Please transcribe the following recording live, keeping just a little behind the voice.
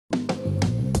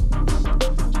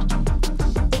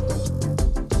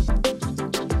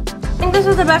think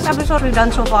this is the best episode we've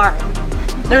done so far.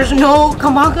 There's no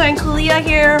Kamaka and Kalia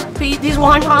here to eat these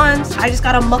wontons. I just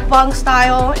got a mukbang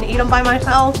style and eat them by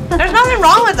myself. There's nothing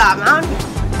wrong with that, man.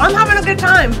 I'm having a good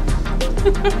time.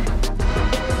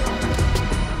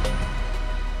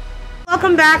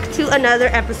 Welcome back to another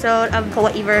episode of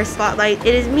Hawaiiverse Spotlight.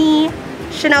 It is me,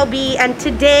 Chanel B, and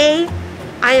today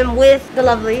I am with the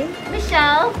lovely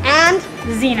Michelle and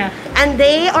Zena. And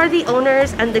they are the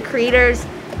owners and the creators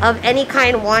of Any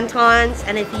Kine Wontons.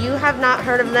 And if you have not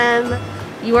heard of them,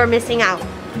 you are missing out.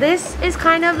 This is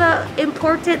kind of an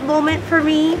important moment for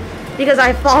me because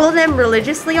I follow them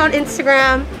religiously on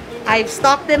Instagram. I've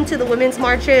stalked them to the women's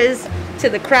marches, to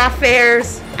the craft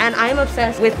fairs, and I'm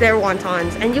obsessed with their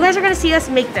wontons. And you guys are gonna see us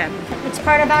make them. It's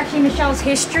part of actually Michelle's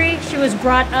history. She was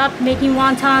brought up making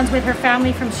wontons with her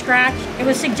family from scratch. It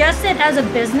was suggested as a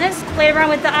business. Played around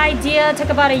with the idea, took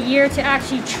about a year to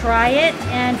actually try it,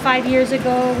 and 5 years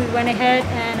ago we went ahead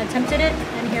and attempted it,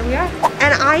 and here we are.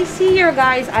 And I see your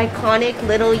guys' iconic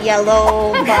little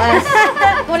yellow bus.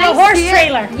 A horse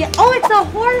trailer. Yeah. Oh, it's a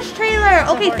horse trailer.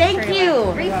 Okay, thank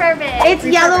you. Refurbished. It's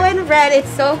yellow and red. It's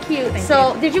so cute.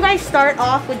 So, did you guys start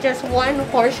off with just one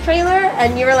horse trailer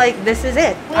and you were like, this is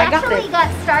it? We actually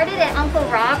got started at Uncle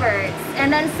Robert's,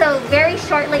 and then so very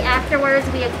shortly afterwards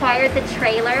we acquired the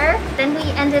trailer. Then we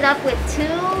ended up with 2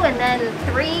 and then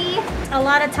 3. A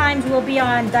lot of times we'll be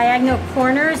on diagonal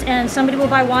corners and somebody will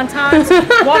buy wontons,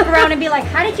 walk around and be like,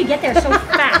 how did you get there so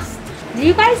fast? Do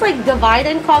you guys like divide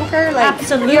and conquer? Like,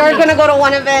 absolutely. You're gonna go to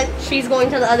one event, she's going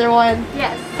to the other one.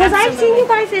 Yes. Because I've seen you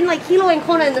guys in like Hilo and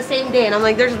Kona in the same day, and I'm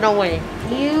like, there's no way.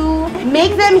 You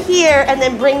make them here and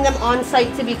then bring them on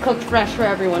site to be cooked fresh for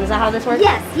everyone. Is that how this works?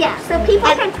 Yes, yes. So people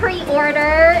can pre-order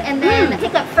and then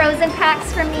pick up frozen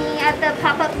packs from me at the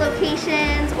pop-up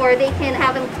locations, or they can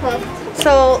have them cooked.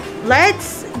 So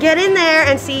let's get in there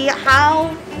and see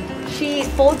how she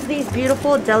folds these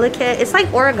beautiful, delicate, it's like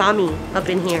origami up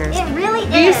in here. It really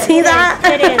is. Do you see that?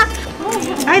 It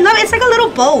is. I love it. It's like a little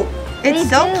boat.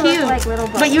 It's so cute. Like little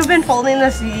boats. But you've been folding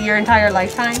this your entire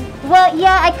lifetime? Well,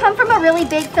 yeah, I come from a really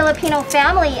big Filipino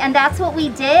family, and that's what we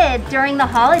did during the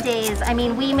holidays. I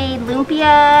mean, we made lumpia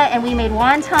and we made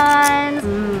wontons,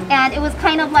 and it was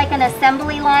kind of like an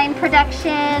assembly line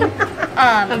production.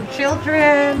 Of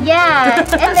children. Yeah,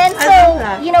 and then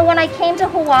so, you know, when I came to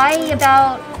Hawaii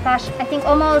about, gosh, I think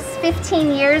almost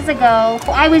 15 years ago,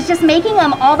 I was just making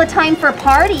them all the time for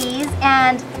parties,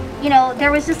 and you know,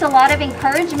 there was just a lot of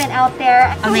encouragement out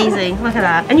there. Amazing, look at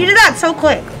that. And you did that so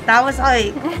quick. That was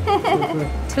like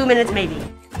 2 minutes maybe.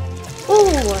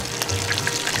 Ooh.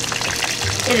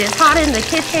 It is hot in the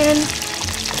kitchen.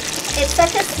 It's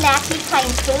such a snacky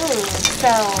kind food,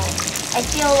 so I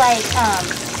feel like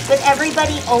with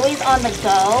everybody always on the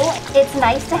go, it's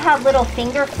nice to have little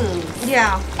finger foods.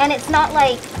 Yeah. And it's not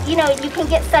like, you know, you can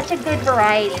get such a good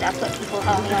variety. That's what people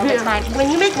tell me all the time. When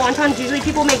you make wontons, usually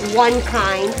people make one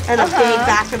kind and a big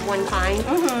batch of one kind.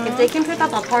 If they can pick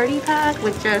up a party pack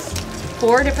with just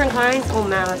 4 different kinds, oh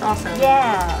man, that's awesome.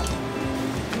 Yeah.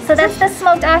 So that's the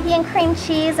smoked ahi and cream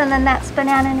cheese, and then that's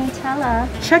banana Nutella.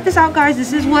 Check this out, guys.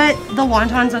 This is what the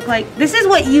wontons look like. This is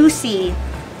what you see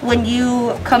when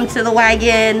you come to the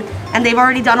wagon and they've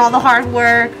already done all the hard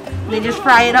work. They just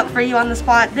fry it up for you on the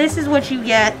spot. This is what you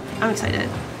get. I'm excited.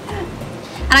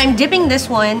 And I'm dipping this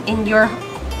one in your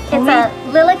It's a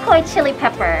lilikoi chili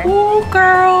pepper. Ooh,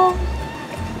 girl.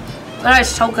 That is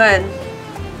so good.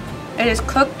 It is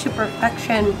cooked to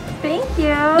perfection. Thank you.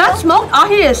 That smoked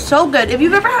ahi is so good. If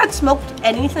you've ever had smoked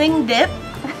anything dip,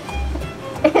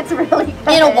 it's really good.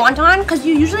 in a wonton, because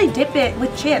you usually dip it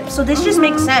with chips. So this just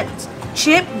makes sense.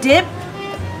 Chip, dip,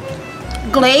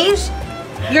 glaze,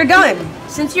 you're done.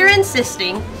 Since you're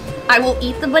insisting, I will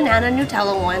eat the banana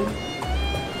Nutella one.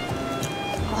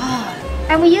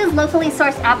 And we use locally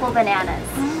sourced apple bananas.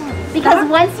 Because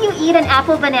once you eat an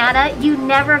apple banana, you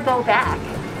never go back.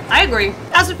 I agree.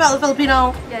 As a fellow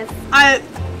Filipino, Yes.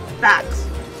 facts.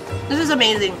 This is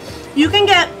amazing. You can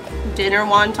get dinner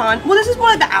wonton. Well, this is more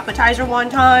like the appetizer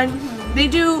wonton. They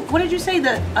do, what did you say,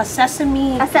 a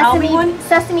sesame one?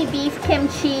 Sesame beef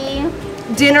kimchi.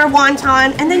 Dinner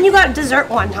wonton, and then you got dessert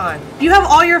wonton. You have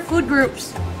all your food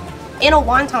groups in a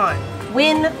wonton.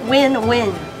 Win, win,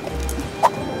 win.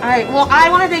 All right, well, I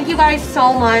want to thank you guys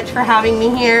so much for having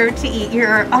me here to eat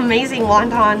your amazing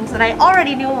wontons that I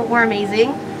already knew were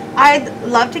amazing. I'd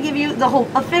love to give you the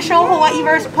official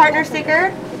Hawaiiverse partner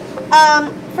sticker.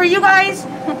 For you guys,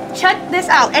 check this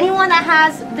out. Anyone that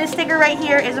has this sticker right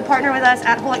here is a partner with us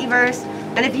at Hawaiiverse.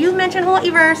 And if you mention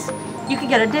Hawaiiverse, you can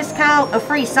get a discount, a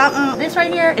free something. This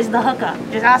right here is the hookup.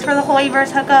 Just ask for the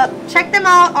Hawaiiverse hookup. Check them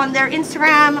out on their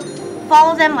Instagram.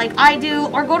 Follow them like I do,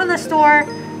 or go to the store,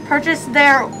 purchase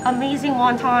their amazing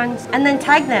wontons, and then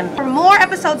tag them. For more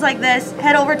episodes like this,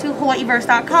 head over to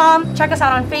Hawaiiverse.com. Check us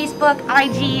out on Facebook,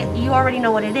 IG. You already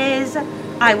know what it is.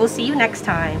 I will see you next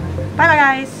time. Bye,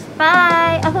 guys.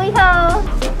 Bye. Ahui ho.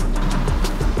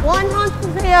 Wontons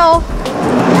for sale.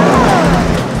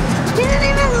 She didn't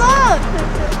even look.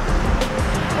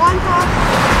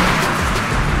 Wontons.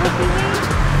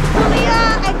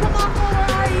 Look, I come off